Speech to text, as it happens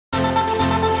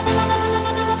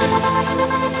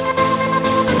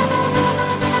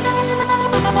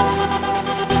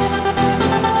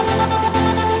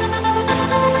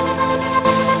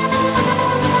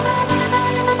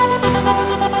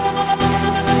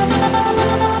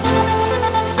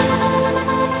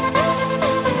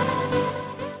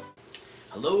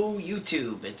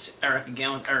YouTube, it's Eric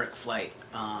again with Eric Flight.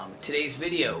 Today's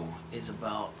video is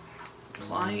about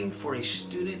applying for a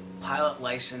student pilot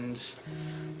license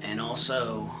and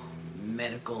also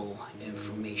medical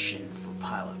information for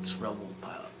pilots, rebel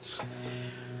pilots.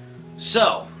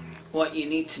 So, what you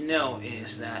need to know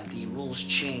is that the rules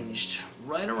changed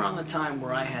right around the time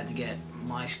where I had to get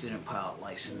my student pilot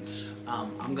license.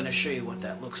 I'm going to show you what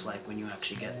that looks like when you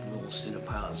actually get the little student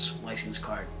pilot's license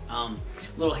card.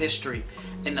 Little history.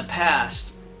 In the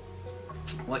past,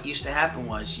 what used to happen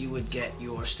was you would get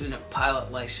your student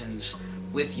pilot license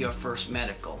with your first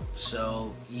medical.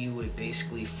 So you would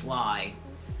basically fly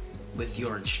with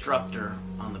your instructor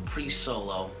on the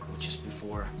pre-solo, which is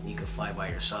before you could fly by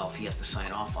yourself. He has to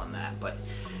sign off on that. But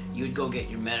you would go get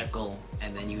your medical,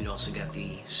 and then you would also get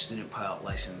the student pilot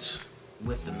license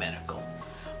with the medical.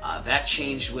 That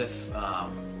changed with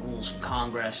rules from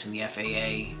Congress and the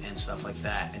FAA and stuff like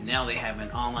that. And now they have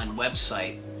an online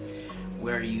website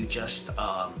where you just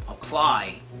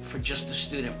apply for just the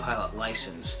student pilot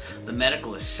license. The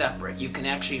medical is separate. You can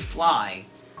actually fly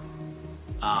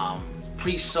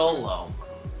pre-solo,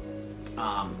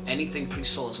 anything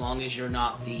pre-solo, as long as you're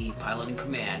not the pilot in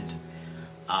command,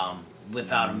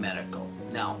 without a medical.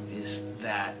 Now, is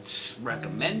that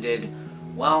recommended?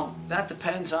 Well, that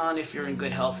depends on if you're in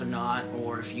good health or not,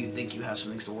 or if you think you have some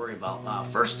things to worry about.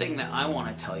 First thing that I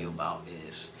want to tell you about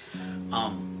is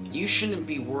you shouldn't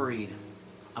be worried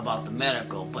about the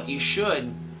medical, but you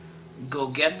should go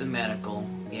get the medical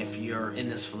if you're in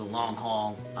this for the long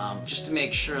haul, just to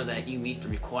make sure that you meet the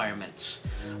requirements.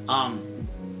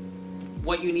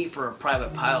 What you need for a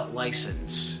private pilot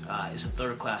license is a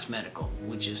third-class medical,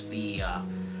 which is the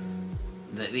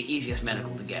easiest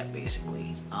medical to get,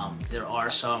 basically. There are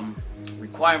some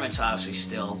requirements, obviously,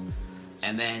 still,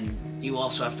 and then you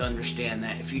also have to understand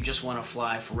that if you just want to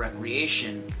fly for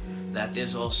recreation, that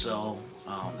there's also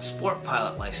the sport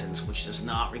pilot license, which does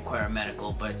not require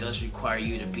medical, but it does require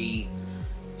you to be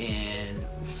in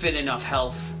fit enough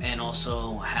health and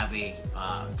also have a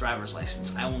driver's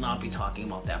license. I will not be talking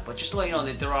about that, but just to let you know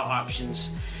that there are options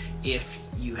if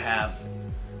you have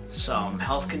some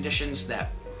health conditions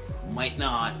that might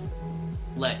not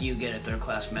let you get a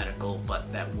third-class medical,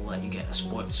 but that will let you get a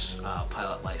sports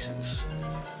pilot license,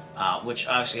 which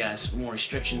obviously has more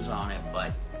restrictions on it,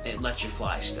 but it lets you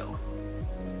fly still.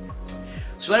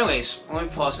 So anyways, let me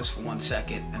pause this for 1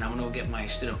 second, and I'm going to go get my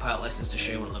student pilot license to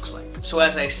show you what it looks like. So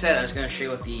as I said, I was going to show you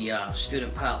what the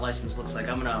student pilot license looks like.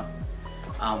 I'm going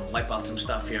to wipe out some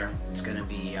stuff here. It's going to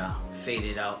be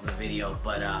faded out in the video,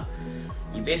 but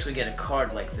you basically get a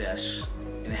card like this,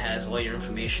 and it has all your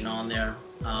information on there.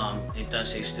 It does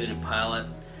say student pilot.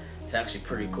 It's actually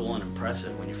pretty cool and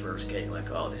impressive when you first get it. You're like,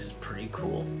 oh, this is pretty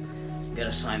cool. You got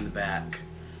to sign the back.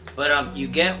 But you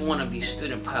get one of these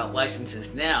student pilot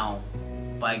licenses now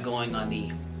by going on the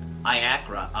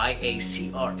IACRA,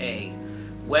 I-A-C-R-A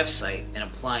website and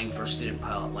applying for a student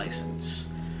pilot license.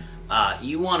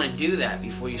 You want to do that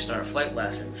before you start flight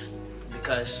lessons,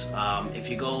 because if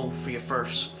you go for your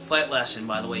first flight lesson,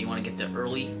 by the way, you want to get there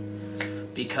early,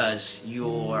 because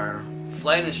your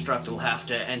flight instructor will have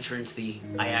to enter into the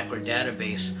IACRA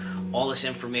database all this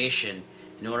information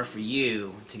in order for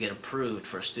you to get approved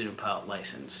for a student pilot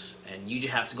license. And you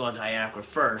have to go into IACRA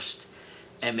first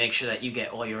and make sure that you get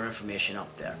all your information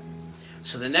up there.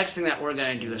 So the next thing that we're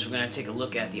going to do is we're going to take a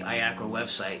look at the IACRA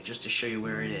website just to show you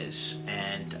where it is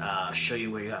and show you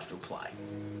where you have to apply.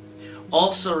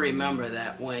 Also remember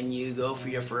that when you go for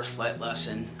your first flight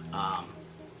lesson,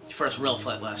 first real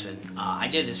flight lesson, I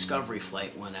did a discovery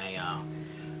flight when I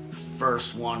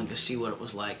first wanted to see what it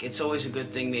was like. It's always a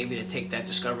good thing maybe to take that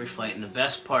discovery flight, and the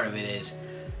best part of it is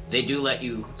they do let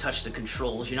you touch the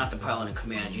controls. You're not the pilot in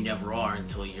command. You never are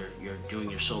until you're doing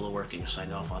your solo work and you're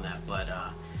signed off on that. But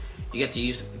you get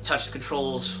to touch the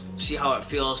controls, see how it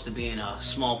feels to be in a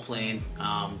small plane,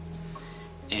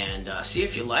 and see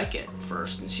if you like it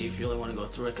first, and see if you really want to go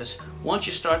through it. Because once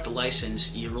you start the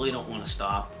license, you really don't want to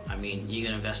stop. I mean, you're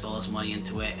going to invest all this money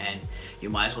into it, and you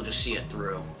might as well just see it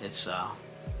through. It's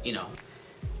you know,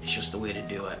 it's just the way to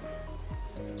do it.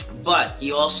 But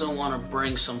you also want to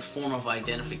bring some form of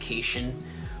identification,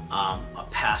 a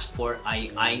passport.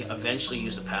 I eventually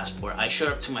used a passport. I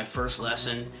showed up to my first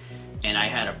lesson, and I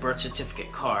had a birth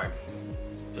certificate card.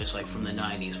 It was like from the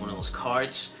 90s, one of those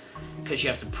cards, because you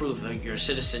have to prove your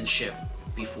citizenship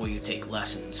before you take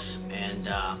lessons. And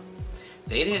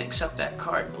they didn't accept that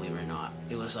card, believe it or not.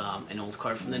 It was an old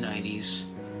card from the 90s.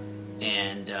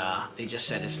 And they just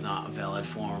said it's not a valid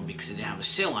form because it didn't have a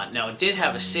seal on it. Now, it did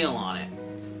have a seal on it,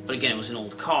 but again, it was an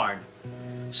old card.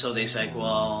 So they said,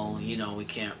 well, you know, we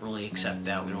can't really accept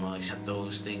that. We don't really accept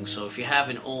those things. So if you have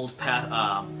an old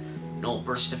an old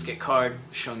birth certificate card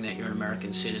showing that you're an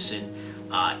American citizen, you're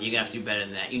going to have to do better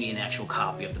than that. You need an actual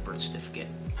copy of the birth certificate.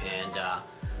 And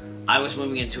I was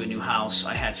moving into a new house.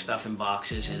 I had stuff in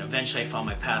boxes, and eventually I found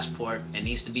my passport. It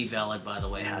needs to be valid, by the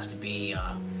way. It has to be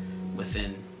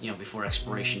within, before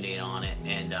expiration date on it.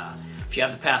 And if you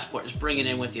have the passport, just bring it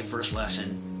in with your first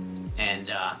lesson,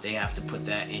 and they have to put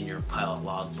that in your pilot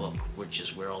logbook, which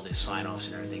is where all the sign-offs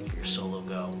and everything for your solo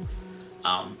go.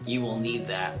 You will need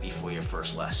that before your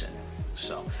first lesson.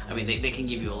 So, I mean, they can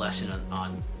give you a lesson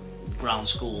on ground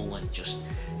school and just,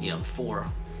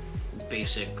 4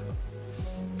 basic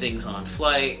things on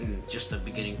flight and just the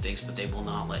beginning things, but they will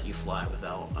not let you fly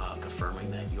without confirming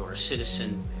that you're a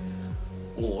citizen,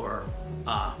 or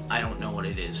I don't know what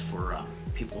it is for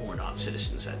people who are not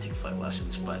citizens that take flight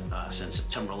lessons, but since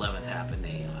September 11th happened,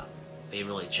 they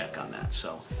really check on that.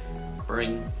 So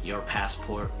bring your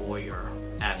passport or your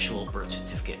actual birth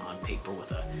certificate on paper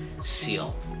with a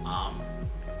seal.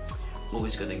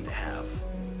 Always a good thing to have.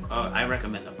 I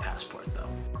recommend the passport though.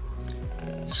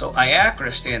 So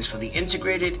IACRA stands for the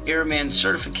Integrated Airman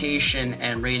Certification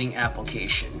and Rating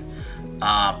Application.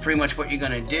 Pretty much what you're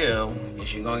going to do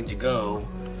is you're going to go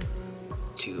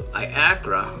to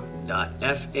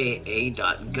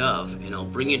iacra.faa.gov, and it'll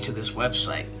bring you to this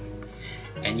website,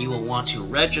 and you will want to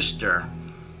register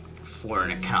for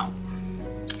an account,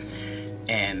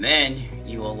 and then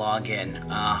you will log in.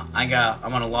 I'm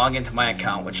going to log into my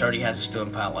account, which already has a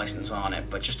student pilot license on it,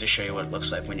 but just to show you what it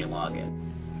looks like when you log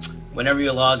in. Whenever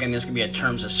you log in, there's going to be a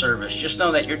terms of service. Just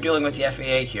know that you're dealing with the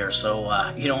FAA here, so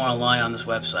you don't want to lie on this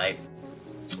website.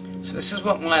 So this is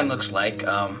what mine looks like.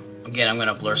 Again, I'm going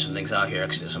to blur some things out here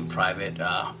because there's some private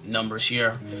numbers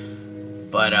here.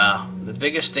 But the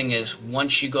biggest thing is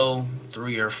once you go through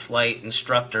your flight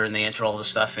instructor and they enter all the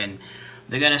stuff in,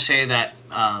 they're going to say that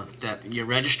that you're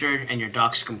registered and your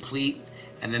doc's complete,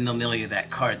 and then they'll mail you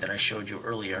that card that I showed you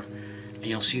earlier. And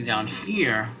you'll see down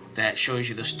here that shows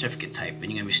you the certificate type, and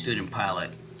you're going to be student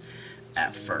pilot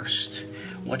at first.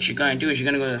 What you're going to do is you're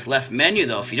going to go to this left menu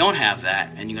though if you don't have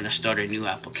that, and you're going to start a new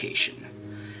application.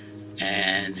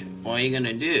 And all you're going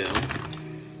to do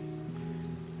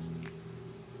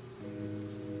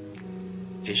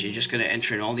is you're just going to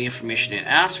enter in all the information it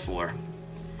asks for.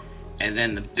 And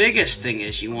then the biggest thing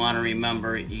is you want to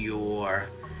remember your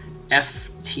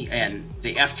FTN,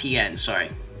 the FTN, sorry.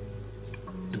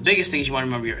 The biggest thing is you want to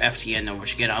remember your FTN number,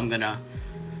 which again I'm going to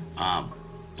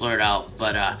blur it out,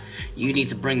 but you need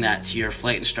to bring that to your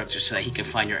flight instructor so that he can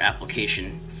find your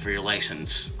application for your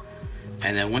license.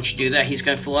 And then once you do that, he's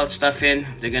going to fill out stuff in.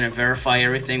 They're going to verify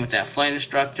everything with that flight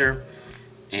instructor,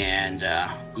 and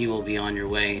you will be on your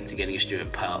way to getting a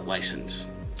student pilot license.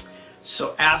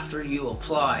 So after you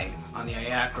apply on the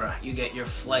IACRA, you get your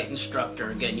flight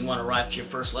instructor. Again, you want to arrive to your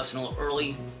first lesson a little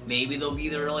early. Maybe they'll be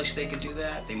there early so they can do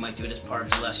that. They might do it as part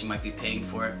of your lesson. You might be paying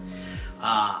for it.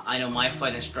 I know my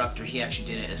flight instructor, he actually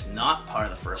did it as not part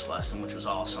of the first lesson, which was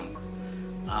awesome.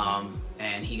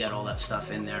 And he got all that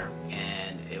stuff in there,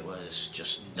 and it was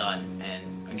just done.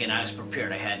 And again, I was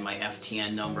prepared. I had my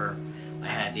FTN number. I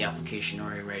had the application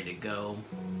already ready to go.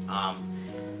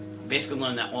 Basically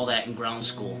learned all that in ground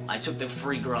school. I took the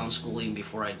free ground schooling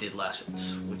before I did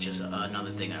lessons, which is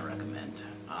another thing I recommend,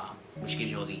 which gives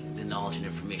you all the knowledge and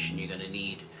information you're going to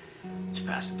need to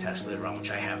pass the test later on, which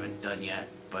I haven't done yet,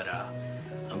 but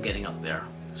I'm getting up there.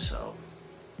 So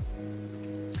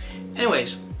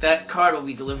anyways, that card will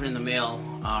be delivered in the mail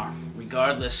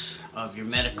regardless of your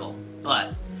medical,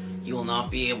 but you will not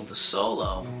be able to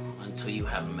solo until you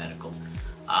have a medical.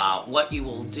 What you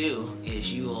will do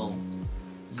is you will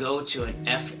go to an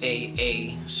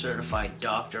FAA certified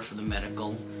doctor for the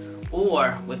medical,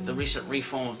 or with the recent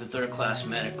reform of the third class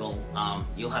medical,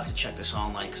 you'll have to check this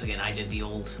online, because again, I did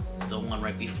the one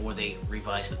right before they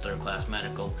revised the third class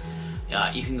medical.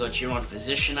 You can go to your own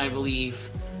physician, I believe,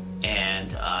 and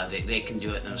they can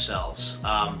do it themselves.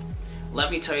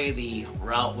 Let me tell you the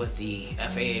route with the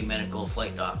FAA medical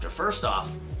flight doctor. First off,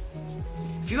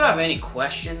 if you have any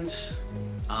questions,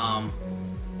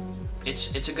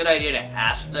 it's a good idea to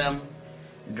ask them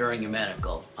during your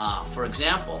medical. For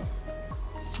example,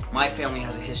 my family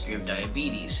has a history of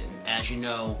diabetes, and as you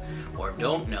know or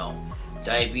don't know,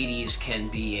 diabetes can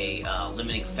be a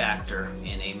limiting factor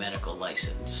in a medical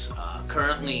license.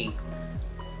 Currently,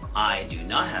 I do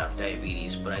not have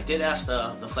diabetes, but I did ask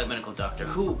the flight medical doctor,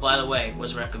 who, by the way,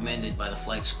 was recommended by the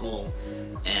flight school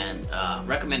and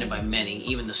recommended by many,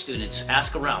 even the students.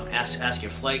 Ask around, ask your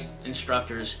flight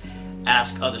instructors,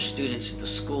 ask other students at the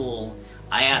school.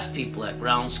 I asked people at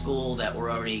ground school that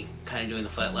were already kind of doing the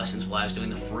flight lessons while I was doing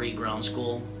the free ground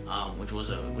school, which was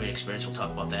a great experience. We'll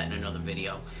talk about that in another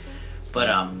video. But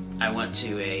I went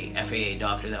to a FAA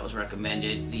doctor that was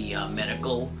recommended. The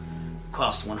medical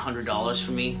cost $100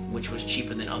 for me, which was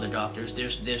cheaper than other doctors.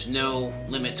 There's no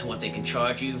limit to what they can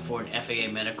charge you for an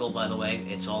FAA medical, by the way.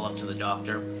 It's all up to the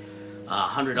doctor.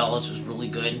 $100 was really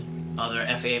good. Other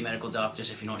FAA medical doctors,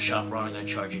 if you don't shop around, are going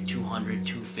to charge you $200,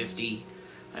 $250.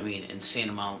 I mean, insane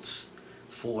amounts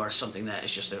for something that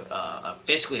is just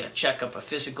basically a checkup, a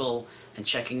physical, and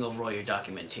checking over all your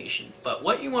documentation. But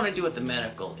what you want to do with the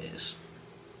medical is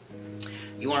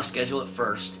you want to schedule it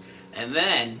first, and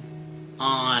then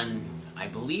on, I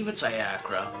believe it's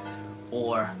IACRA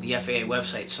or the FAA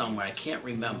website somewhere, I can't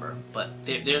remember, but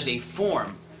there's a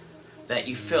form that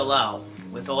you fill out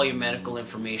with all your medical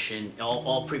information,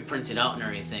 all pre-printed out and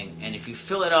everything. And if you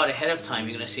fill it out ahead of time,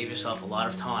 you're going to save yourself a lot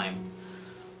of time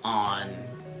on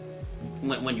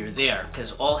when you're there,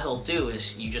 because all he'll do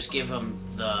is you just give him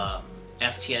the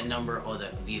FTN number or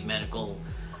the medical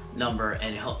number,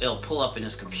 and it'll pull up in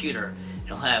his computer.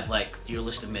 It'll have like your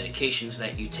list of medications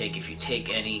that you take, if you take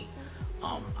any.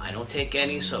 I don't take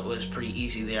any, so it was pretty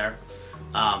easy there.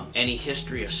 Any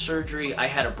history of surgery. I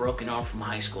had a broken arm from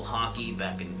high school hockey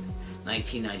back in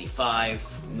 1995.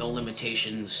 No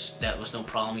limitations. That was no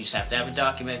problem. You just have to have a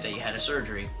document that you had a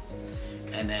surgery,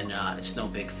 and then it's no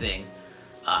big thing.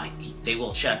 They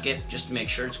will check it just to make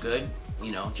sure it's good,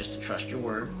 you know, just to trust your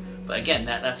word. But again,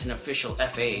 that's an official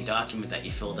FAA document that you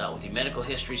filled out with your medical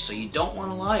history, so you don't want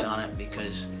to lie on it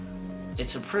because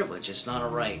it's a privilege. It's not a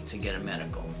right to get a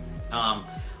medical.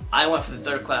 I went for the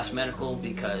third class medical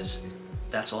because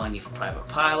that's all I need for private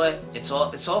pilot. It's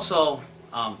also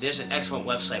there's an excellent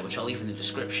website which I'll leave in the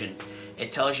description. It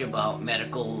tells you about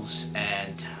medicals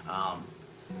and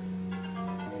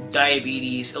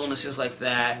diabetes, illnesses like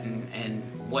that, and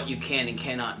what you can and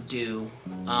cannot do.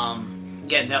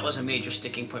 Again, that was a major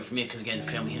sticking point for me because, again,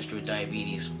 family history with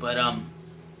diabetes. But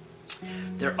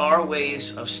there are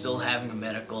ways of still having a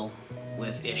medical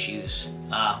with issues.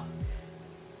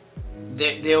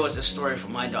 There was a story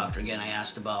from my doctor. Again, I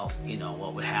asked about, you know,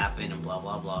 what would happen and blah,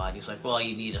 blah, blah. And he's like, well,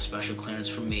 you need a special clearance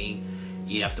from me.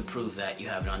 You have to prove that you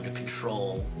have it under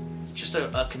control. Just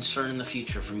a concern in the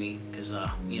future for me because,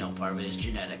 you know, part of it is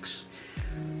genetics.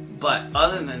 But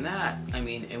other than that, I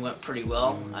mean, it went pretty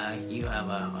well. You have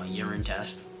a urine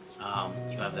test.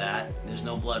 You have that. There's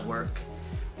no blood work.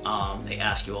 They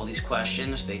ask you all these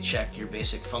questions. They check your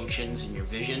basic functions and your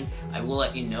vision. I will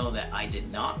let you know that I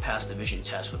did not pass the vision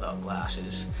test without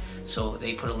glasses. So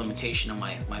they put a limitation on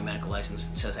my medical license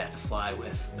that says I have to fly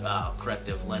with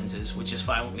corrective lenses, which is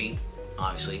fine with me,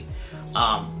 obviously.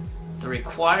 The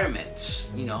requirements,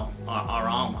 you know, are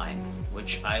online,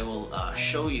 which I will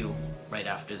show you right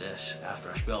after this, after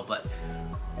our spiel. But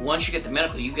once you get the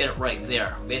medical, you get it right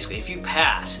there. Basically, if you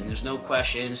pass and there's no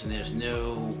questions and there's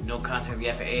no contact with the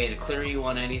FAA to clear you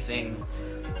on anything,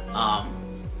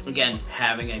 again,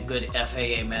 having a good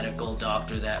FAA medical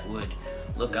doctor that would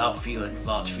look out for you and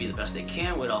vouch for you the best they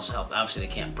can would also help. Obviously,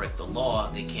 they can't break the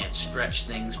law, they can't stretch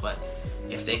things, but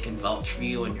if they can vouch for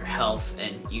you and your health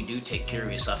and you do take care of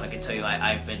yourself, I can tell you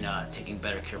I've been taking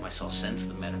better care of myself since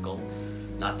the medical.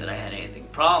 Not that I had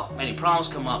any problems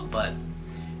come up, but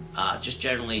just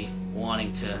generally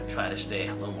wanting to try to stay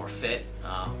a little more fit.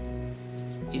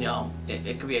 You know,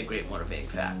 it could be a great motivating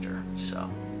factor. So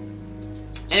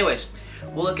anyways,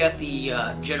 we'll look at the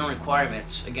general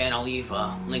requirements. Again, I'll leave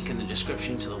a link in the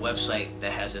description to the website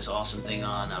that has this awesome thing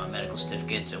on medical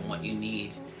certificates and what you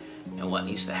need and what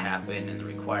needs to happen and the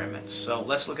requirements. So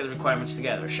let's look at the requirements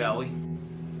together, shall we?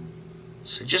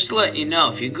 So just to let you know,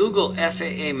 if you Google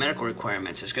FAA medical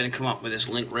requirements, it's going to come up with this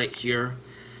link right here,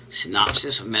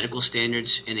 synopsis of medical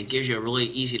standards, and it gives you a really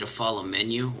easy to follow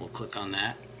menu. We'll click on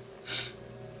that.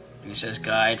 And it says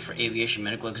guide for aviation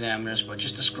medical examiners, but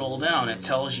just to scroll down, it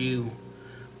tells you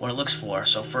what it looks for.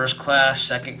 So first class,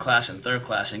 second class, and third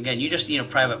class. And again, you just need a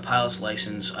private pilot's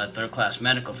license, a third class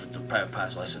medical for the private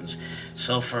pilot's license.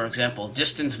 So for example,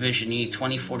 distance vision, you need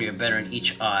 20/40 or better in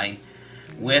each eye,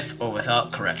 with or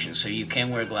without correction. So you can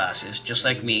wear glasses, just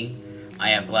like me. I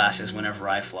have glasses whenever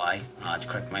I fly to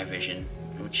correct my vision,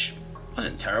 which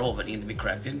wasn't terrible, but needed to be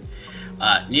corrected.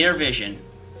 Near vision,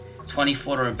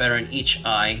 20/40 or better in each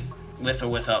eye, with or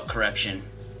without correction,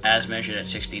 as measured at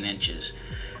 16 inches.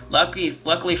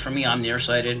 Luckily for me, I'm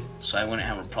nearsighted, so I wouldn't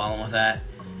have a problem with that.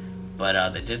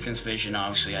 But the distance vision,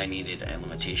 obviously, I needed a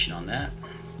limitation on that.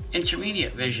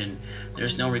 Intermediate vision,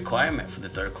 there's no requirement for the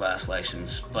third class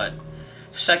license, but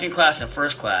second class and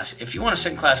first class, if you want a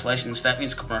second class license, that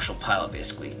means a commercial pilot,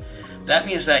 basically. That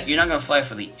means that you're not going to fly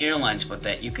for the airlines, but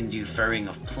that you can do ferrying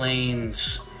of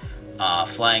planes,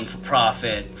 flying for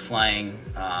profit, flying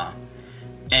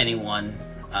anyone,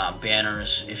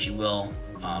 banners, if you will,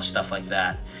 stuff like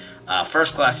that.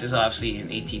 First class is obviously an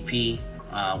ATP,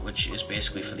 which is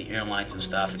basically for the airlines and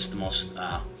stuff. It's the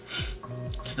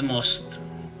most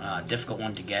difficult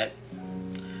one to get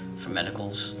for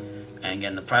medicals. And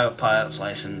again, the private pilot's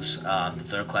license, the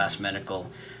third class medical,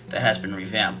 that has been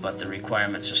revamped, but the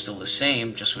requirements are still the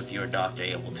same, just with your doctor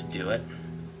able to do it.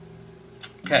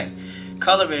 Okay,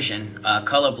 color vision,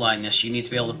 color blindness. You need to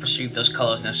be able to perceive those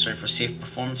colors necessary for safe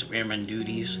performance of airman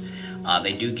duties.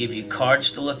 They do give you cards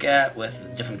to look at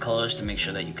with different colors to make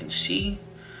sure that you can see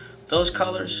those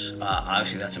colors.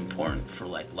 Obviously, that's important for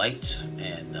like lights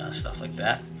and stuff like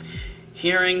that.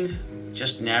 Hearing,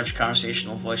 just an average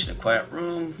conversational voice in a quiet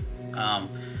room.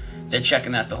 They're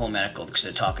checking out the whole medical because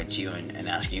they're talking to you and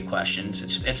asking you questions.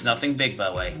 It's nothing big, by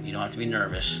the way. You don't have to be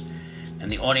nervous.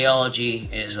 And the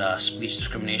audiology is speech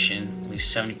discrimination, at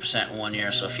least 70% in one ear.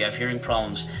 So if you have hearing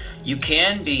problems, you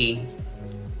can be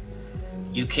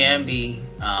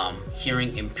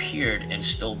hearing impaired and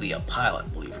still be a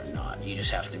pilot, believe it or not. You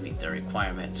just have to meet their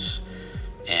requirements.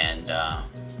 And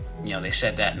they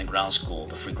said that in the ground school,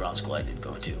 the free ground school I did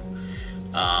go to.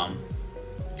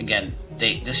 Again,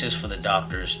 this is for the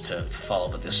doctors to follow,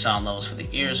 but the sound levels for the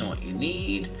ears and what you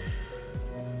need.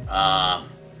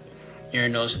 Ear,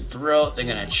 nose, and throat, they're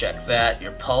going to check that.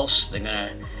 Your pulse, they're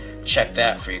going to check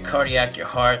that for your cardiac, your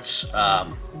hearts. They're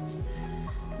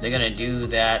going to do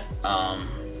that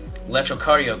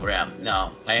electrocardiogram.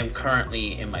 Now, I am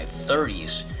currently in my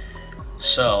 30s,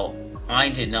 so I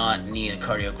did not need a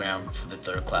cardiogram for the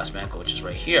third class medical, which is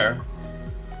right here.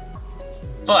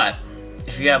 But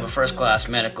if you have a first class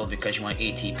medical because you want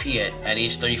ATP at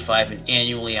age 35 and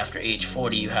annually after age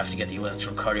 40, you have to get the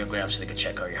electrocardiogram so they can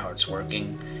check how your heart's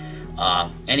working.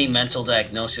 Any mental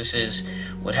diagnoses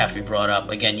would have to be brought up.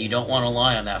 Again, you don't want to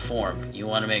lie on that form. You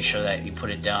want to make sure that you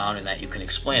put it down and that you can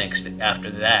explain it, because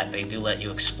after that, they do let you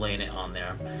explain it on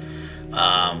there.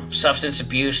 Substance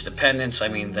abuse, dependence, I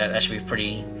mean, that should be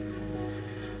pretty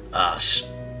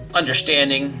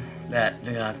understanding that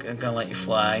they're not going to let you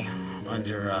fly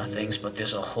under things, but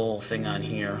there's a whole thing on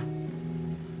here.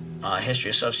 History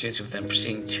of substance use within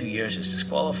preceding 2 years is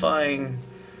disqualifying.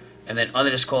 And then other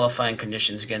disqualifying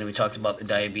conditions, again, we talked about the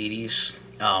diabetes,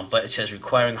 but it says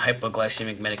requiring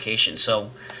hypoglycemic medication. So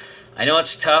I know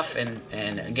it's tough, and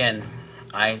again,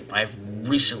 I've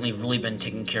recently really been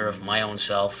taking care of my own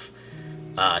self,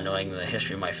 knowing the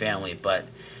history of my family. But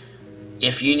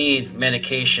if you need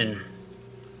medication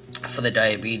for the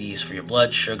diabetes, for your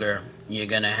blood sugar, you're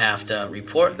going to have to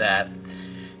report that.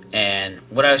 And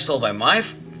what I was told by my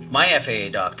FAA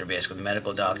doctor, basically the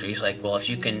medical doctor, he's like, well, if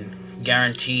you can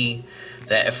guarantee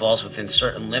that it falls within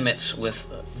certain limits with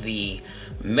the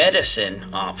medicine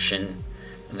option,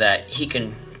 that he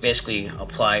can basically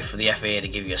apply for the FAA to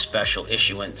give you a special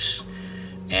issuance,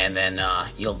 and then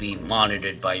you'll be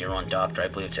monitored by your own doctor. I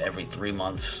believe it's every 3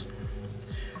 months.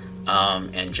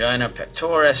 Angina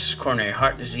pectoris, coronary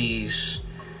heart disease,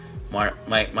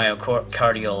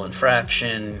 myocardial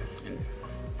infarction,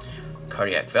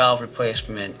 cardiac valve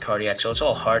replacement, cardiac, so it's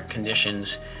all heart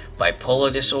conditions,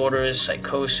 bipolar disorders,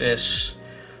 psychosis,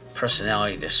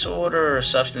 personality disorder,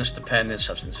 substance dependence,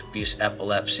 substance abuse,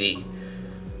 epilepsy,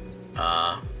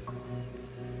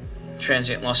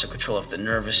 transient loss of control of the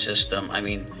nervous system. I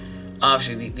mean,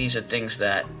 obviously these are things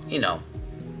that,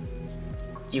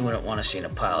 you wouldn't want to see in a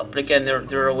pilot. But again,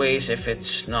 there are ways, if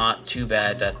it's not too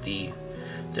bad, that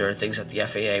there are things that the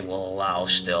FAA will allow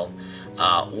still.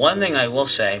 One thing I will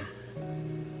say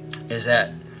is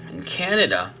that in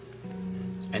Canada,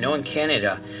 I know in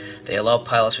Canada, they allow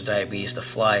pilots with diabetes to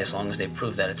fly as long as they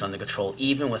prove that it's under control,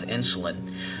 even with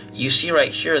insulin. You see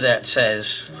right here that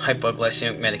says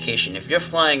hypoglycemic medication. If you're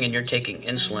flying and you're taking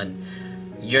insulin,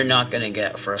 you're not going to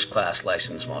get first class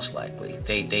license, most likely.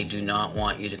 They do not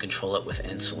want you to control it with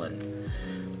insulin.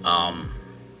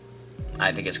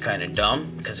 I think it's kind of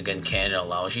dumb, because again, Canada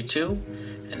allows you to,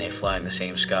 and they fly in the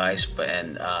same skies.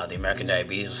 And the American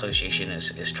Diabetes Association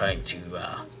is trying to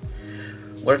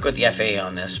work with the FAA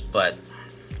on this. But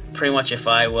pretty much, if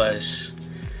I was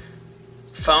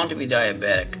found to be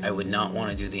diabetic, I would not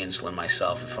want to do the insulin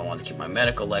myself if I want to keep my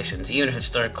medical license, even if it's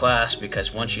third class,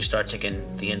 because once you start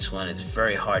taking the insulin, it's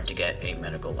very hard to get a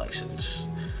medical license.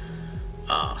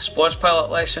 Sports pilot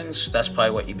license, that's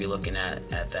probably what you'd be looking at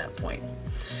that point.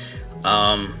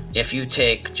 If you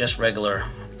take just regular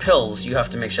pills, you have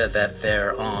to make sure that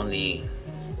they're on the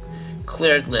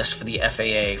cleared list for the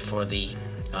FAA for the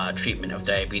treatment of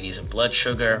diabetes and blood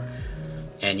sugar,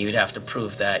 and you'd have to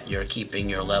prove that you're keeping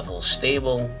your levels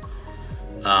stable.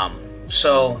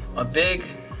 So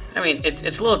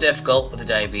it's a little difficult with the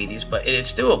diabetes, but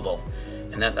it's doable.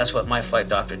 And that's what my flight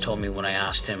doctor told me when I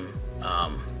asked him,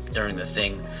 during the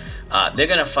thing. They're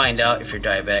going to find out if you're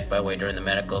diabetic, by the way, during the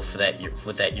medical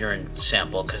with that urine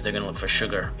sample, because they're going to look for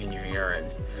sugar in your urine.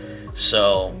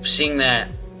 So seeing that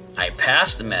I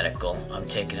passed the medical, I'm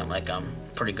taking it like I'm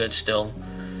pretty good still.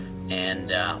 And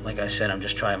like I said, I'm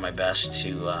just trying my best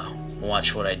to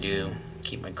watch what I do,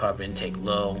 keep my carb intake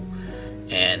low.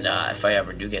 And if I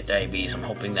ever do get diabetes, I'm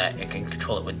hoping that I can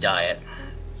control it with diet.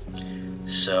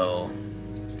 So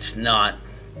it's not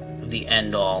the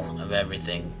end all of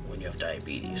everything when you have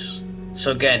diabetes.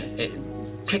 So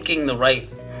again, picking the right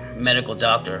medical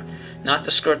doctor, not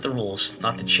to skirt the rules,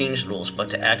 not to change the rules, but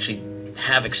to actually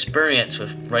have experience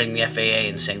with writing the FAA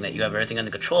and saying that you have everything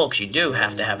under control, because you do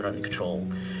have to have it under control.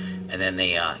 And then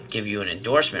they give you an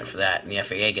endorsement for that, and the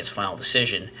FAA gets final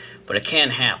decision. But it can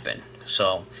happen.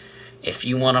 So if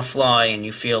you want to fly and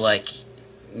you feel like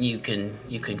you can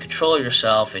control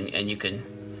yourself and you can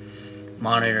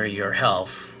monitor your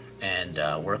health and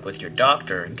work with your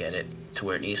doctor and get it to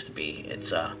where it needs to be,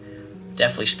 it's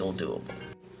definitely still doable.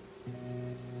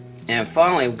 And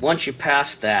finally, once you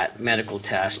pass that medical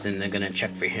test, and they're going to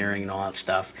check for hearing and all that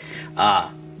stuff,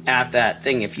 at that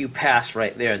thing, if you pass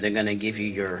right there, they're going to give you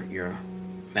your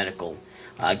medical.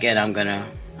 Again, I'm going to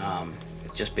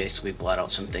just basically blot out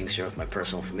some things here with my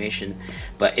personal information,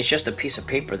 but it's just a piece of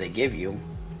paper they give you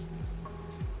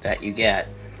that you get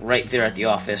right there at the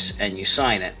office, and you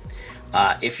sign it.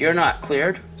 If you're not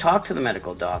cleared, talk to the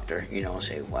medical doctor.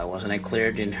 Say, why wasn't I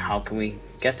cleared, and how can we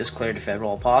get this cleared if at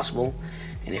all possible?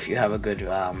 And if you have a good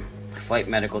flight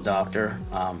medical doctor,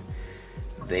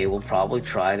 they will probably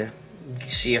try to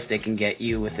see if they can get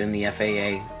you within the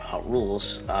FAA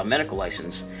rules medical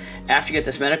license. After you get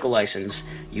this medical license,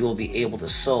 you will be able to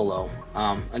solo.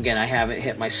 Again, I haven't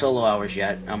hit my solo hours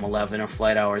yet. I'm 11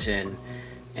 flight hours in,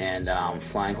 and I'm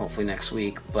flying hopefully next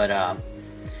week. But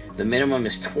the minimum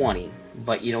is 20.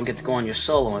 But you don't get to go on your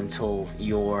solo until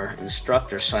your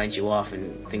instructor signs you off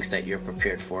and thinks that you're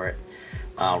prepared for it.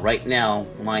 Right now,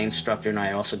 my instructor and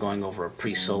I are also going over a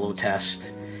pre-solo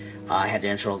test. I had to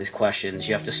answer all these questions.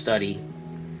 You have to study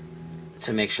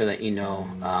to make sure that you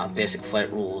know basic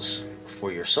flight rules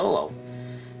for your solo.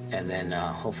 And then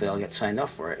hopefully I'll get signed up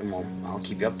for it, and I'll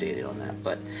keep you updated on that.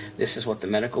 But this is what the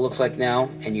medical looks like now,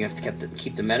 and you have to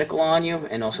keep the medical on you,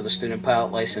 and also the student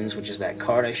pilot license, which is that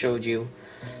card I showed you.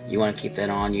 You want to keep that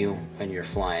on you when you're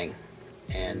flying.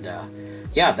 And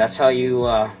yeah, that's how you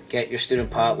get your student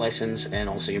pilot license and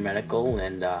also your medical.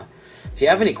 And if you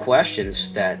have any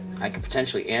questions that I could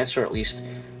potentially answer, or at least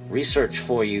research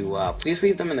for you, please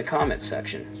leave them in the comments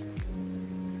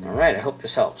section. All right, I hope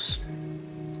this helps.